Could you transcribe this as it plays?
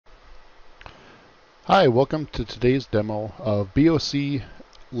Hi, welcome to today's demo of BOC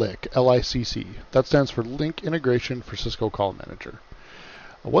LICC, L-I-C-C. That stands for Link Integration for Cisco Call Manager.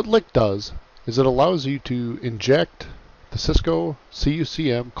 What LICC does is it allows you to inject the Cisco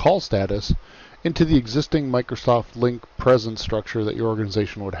CUCM call status into the existing Microsoft LINC presence structure that your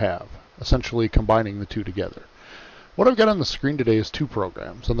organization would have, essentially combining the two together. What I've got on the screen today is two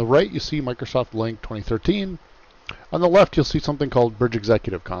programs. On the right you see Microsoft LINC 2013. On the left, you'll see something called Bridge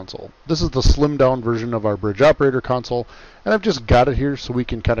Executive Console. This is the slimmed down version of our Bridge Operator Console, and I've just got it here so we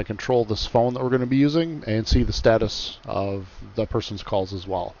can kind of control this phone that we're going to be using and see the status of the person's calls as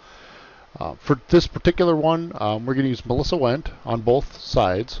well. For this particular one, we're going to use Melissa Wendt on both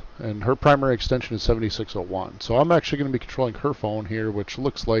sides, and her primary extension is 7601. So I'm actually going to be controlling her phone here, which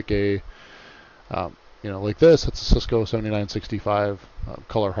looks like a, like this. It's a Cisco 7965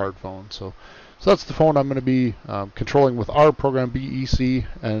 color hard phone. So that's the phone I'm going to be controlling with our program BEC,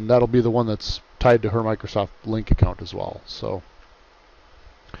 and that'll be the one that's tied to her Microsoft LINC account as well. So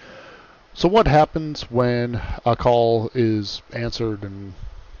what happens when a call is answered and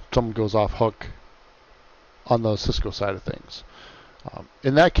someone goes off hook on the Cisco side of things?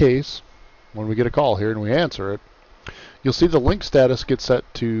 In that case, when we get a call here and we answer it, you'll see the LINC status get set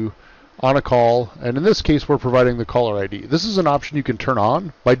to on a call, and in this case we're providing the caller ID. This is an option you can turn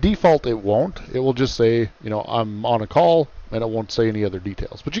on. By default it won't. It will just say, I'm on a call, and it won't say any other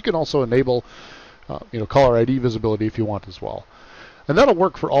details. But you can also enable caller ID visibility if you want as well. And that'll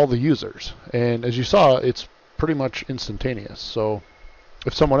work for all the users. And as you saw, it's pretty much instantaneous. So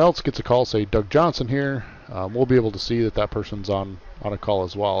if someone else gets a call, say Doug Johnson here, we'll be able to see that person's on a call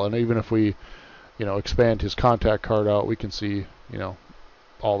as well. And even if we expand his contact card out, we can see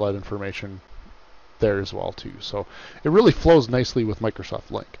all that information there as well too. So it really flows nicely with Microsoft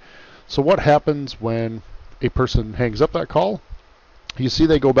LINC. So what happens when a person hangs up that call? You see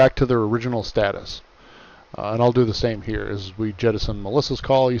they go back to their original status. And I'll do the same here. As we jettison Melissa's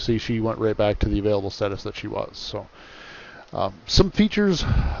call, you see she went right back to the available status that she was. So some features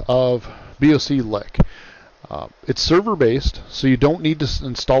of BOC LICC. It's server-based, so you don't need to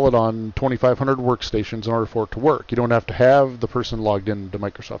install it on 2,500 workstations in order for it to work. You don't have to have the person logged into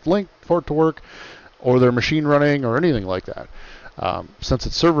Microsoft LINC for it to work, or their machine running, or anything like that. Since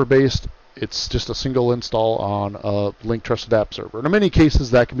it's server-based, it's just a single install on a LINC Trusted App server. And in many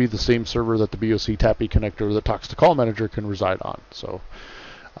cases, that can be the same server that the BOC TAPI connector that talks to Call Manager can reside on. So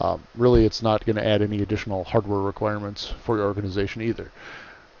really, it's not going to add any additional hardware requirements for your organization either.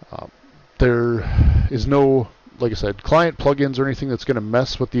 There is no, like I said, client plugins or anything that's going to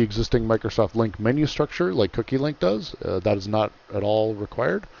mess with the existing Microsoft LINC menu structure like CUCI-LYNC does. That is not at all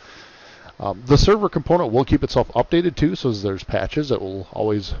required. The server component will keep itself updated too, so as there's patches, it will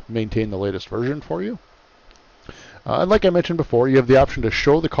always maintain the latest version for you. And like I mentioned before, you have the option to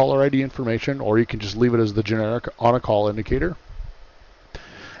show the caller ID information, or you can just leave it as the generic on-a-call indicator.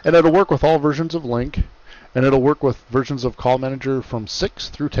 And it'll work with all versions of LINC, and it'll work with versions of Call Manager from 6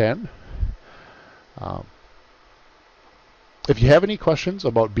 through 10. If you have any questions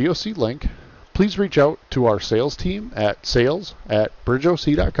about BOC LINC, please reach out to our sales team at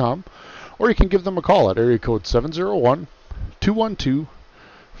sales@bridgeoc.com, or you can give them a call at area code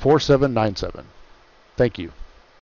 701-212-4797. Thank you.